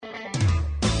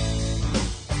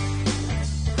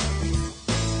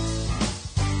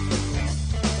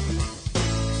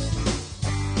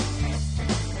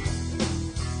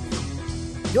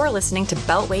You're listening to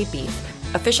Beltway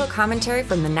Beef, official commentary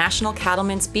from the National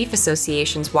Cattlemen's Beef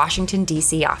Association's Washington,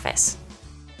 D.C. office.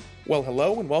 Well,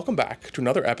 hello and welcome back to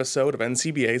another episode of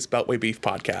NCBA's Beltway Beef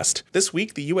podcast. This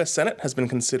week, the U.S. Senate has been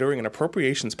considering an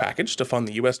appropriations package to fund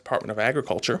the U.S. Department of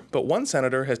Agriculture, but one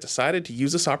senator has decided to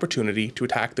use this opportunity to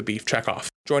attack the beef checkoff.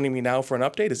 Joining me now for an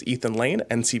update is Ethan Lane,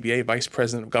 NCBA Vice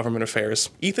President of Government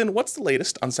Affairs. Ethan, what's the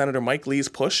latest on Senator Mike Lee's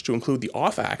push to include the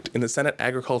OFF Act in the Senate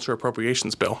Agriculture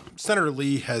Appropriations Bill? Senator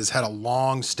Lee has had a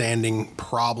long-standing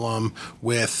problem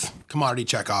with commodity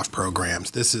checkoff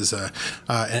programs. This is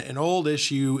an old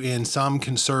issue in some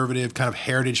conservative kind of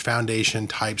heritage foundation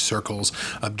type circles,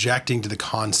 objecting to the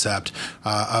concept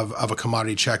of a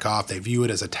commodity checkoff. They view it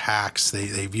as a tax.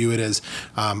 They view it as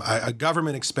a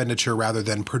government expenditure rather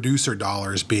than producer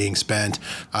dollars being spent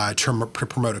to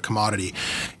promote a commodity.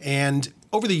 And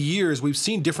over the years, we've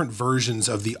seen different versions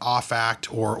of the OFF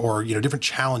Act or different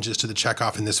challenges to the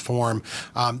checkoff in this form.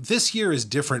 This year is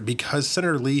different because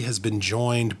Senator Lee has been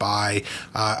joined by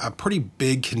a pretty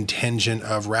big contingent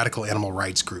of radical animal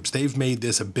rights groups. They've made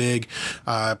this a big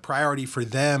priority for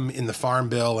them in the Farm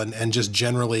Bill and just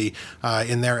generally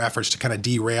in their efforts to kind of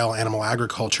derail animal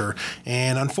agriculture.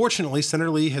 And unfortunately,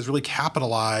 Senator Lee has really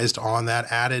capitalized on that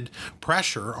added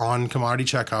pressure on commodity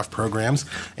checkoff programs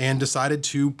and decided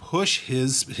to push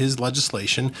his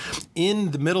legislation in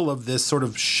the middle of this sort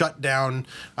of shutdown,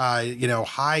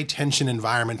 high tension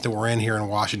environment that we're in here in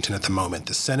Washington at the moment.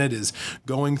 The Senate is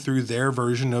going through their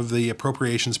version of the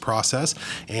appropriations process,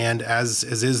 and as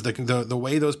is the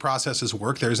way those processes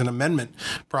work, there's an amendment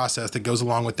process that goes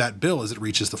along with that bill as it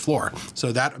reaches the floor.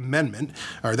 So that amendment,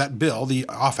 or that bill, the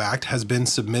OFF Act, has been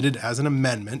submitted as an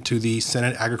amendment to the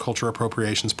Senate Agriculture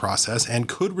Appropriations process and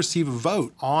could receive a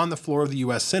vote on the floor of the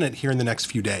U.S. Senate here in the next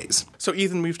few days. So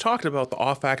Ethan, we've talked about the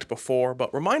OFF Act before,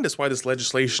 but remind us why this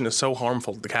legislation is so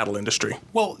harmful to the cattle industry.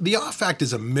 Well, the OFF Act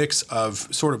is a mix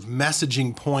of sort of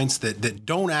messaging points that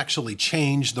don't actually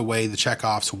change the way the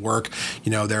checkoffs work.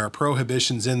 There are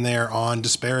prohibitions in there on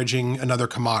disparaging another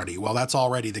commodity. Well, that's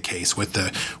already the case with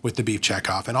the beef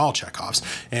checkoff and all checkoffs.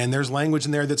 And there's language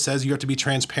in there that says you have to be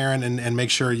transparent and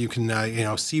make sure you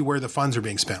can see where the funds are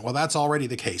being spent. Well, that's already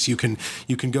the case. You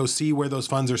can go see where those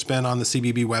funds are spent on the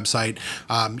CBB website.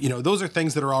 Those are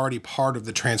things that are already part of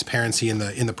the transparency in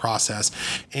the process.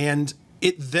 And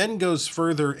it then goes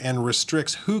further and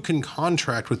restricts who can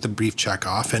contract with the beef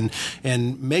checkoff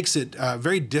and makes it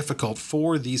very difficult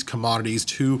for these commodities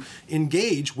to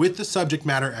engage with the subject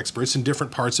matter experts in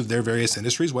different parts of their various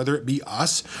industries, whether it be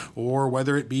us or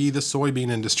whether it be the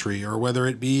soybean industry or whether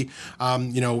it be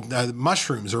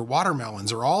mushrooms or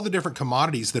watermelons or all the different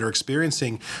commodities that are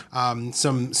experiencing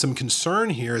some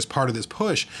concern here as part of this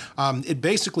push. It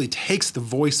basically takes the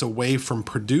voice away from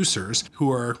producers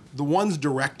who are the ones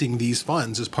directing these funds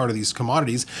as part of these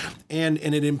commodities, and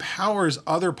it empowers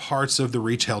other parts of the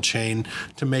retail chain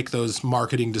to make those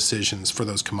marketing decisions for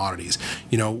those commodities.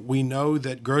 We know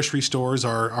that grocery stores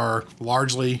are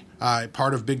largely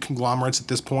part of big conglomerates at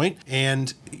this point,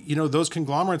 and those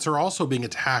conglomerates are also being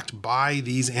attacked by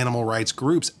these animal rights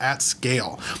groups at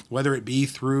scale, whether it be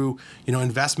through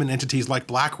investment entities like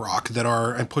BlackRock that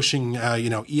are pushing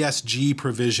ESG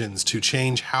provisions to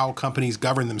change how companies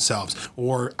govern themselves,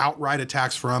 or outright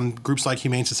attacks from groups like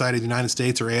Humane Society of the United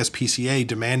States or ASPCA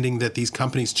demanding that these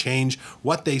companies change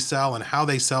what they sell and how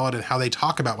they sell it and how they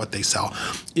talk about what they sell.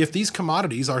 If these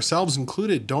commodities, ourselves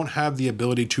included, don't have the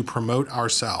ability to promote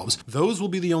ourselves, those will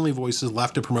be the only voices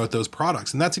left to promote those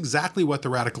products. And that's exactly what the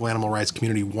radical animal rights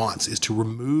community wants, is to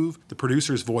remove the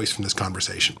producer's voice from this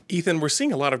conversation. Ethan, we're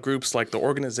seeing a lot of groups like the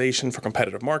Organization for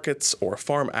Competitive Markets or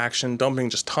Farm Action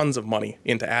dumping just tons of money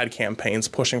into ad campaigns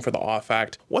pushing for the OFF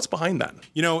Act. What's behind that?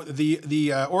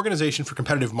 The Organization for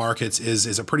Competitive Markets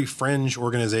is a pretty fringe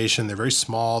organization. They're very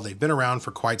small. They've been around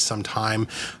for quite some time.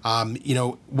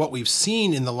 What we've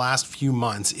seen in the last few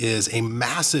months is a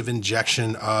massive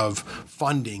injection of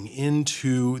funding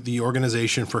into the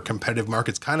Organization for Competitive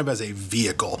Markets, kind of as a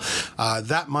vehicle.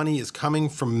 That money is coming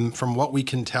from what we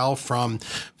can tell from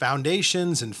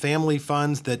foundations and family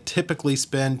funds that typically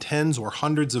spend tens or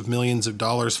hundreds of millions of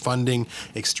dollars funding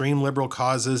extreme liberal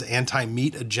causes,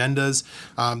 anti-meat agendas.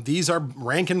 These are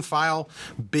rank and file,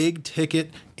 big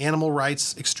ticket animal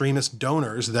rights extremist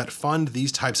donors that fund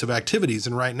these types of activities.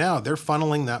 And right now, they're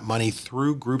funneling that money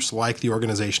through groups like the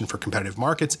Organization for Competitive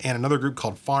Markets and another group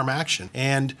called Farm Action,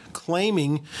 and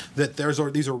claiming that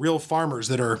these are real farmers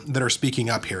that are speaking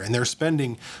up here. And they're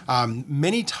spending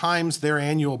many times their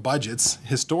annual budgets,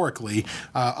 historically,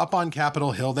 up on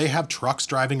Capitol Hill. They have trucks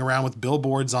driving around with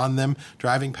billboards on them,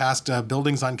 driving past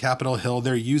buildings on Capitol Hill.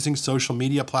 They're using social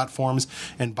media platforms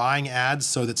and buying ads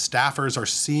so that staffers are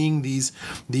seeing these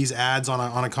these ads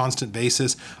on a constant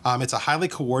basis. It's a highly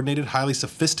coordinated, highly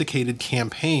sophisticated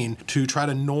campaign to try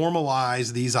to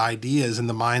normalize these ideas in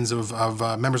the minds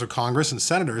of members of Congress and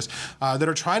senators that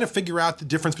are trying to figure out the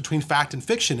difference between fact and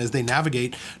fiction as they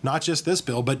navigate not just this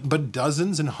bill, but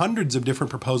dozens and hundreds of different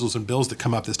proposals and bills that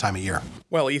come up this time of year.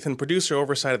 Well, Ethan, producer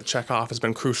oversight of the checkoff has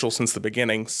been crucial since the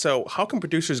beginning. So how can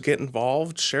producers get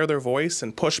involved, share their voice,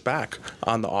 and push back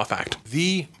on the OFF Act?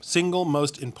 The single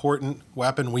most important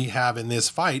weapon we have in this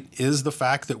fight is the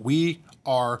fact that we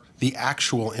are the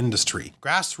actual industry.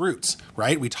 Grassroots,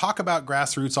 right? We talk about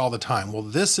grassroots all the time. Well,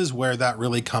 this is where that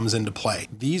really comes into play.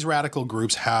 These radical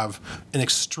groups have an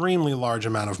extremely large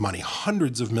amount of money,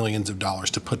 hundreds of millions of dollars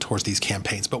to put towards these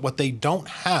campaigns. But what they don't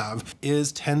have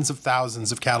is tens of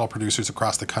thousands of cattle producers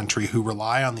across the country who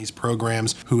rely on these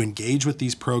programs, who engage with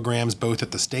these programs both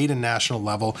at the state and national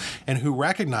level, and who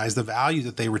recognize the value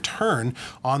that they return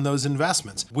on those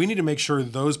investments. We need to make sure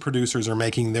those producers are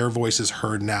making their voices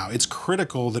heard now. It's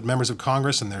critical that members of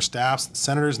Congress and their staffs,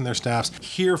 senators and their staffs,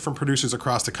 hear from producers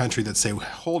across the country that say,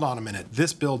 hold on a minute,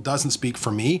 this bill doesn't speak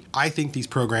for me. I think these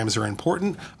programs are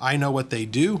important. I know what they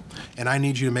do, and I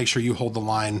need you to make sure you hold the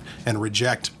line and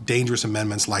reject dangerous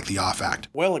amendments like the OFF Act.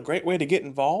 Well, a great way to get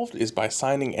involved is by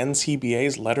signing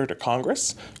NCBA's letter to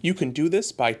Congress. You can do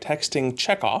this by texting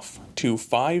checkoff to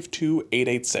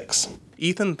 52886.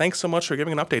 Ethan, thanks so much for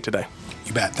giving an update today.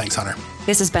 You bet. Thanks, Hunter.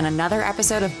 This has been another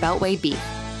episode of Beltway Beef.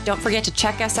 Don't forget to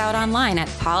check us out online at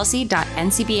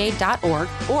policy.ncba.org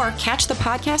or catch the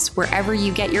podcast wherever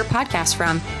you get your podcasts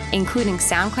from, including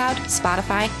SoundCloud,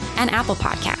 Spotify, and Apple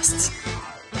Podcasts.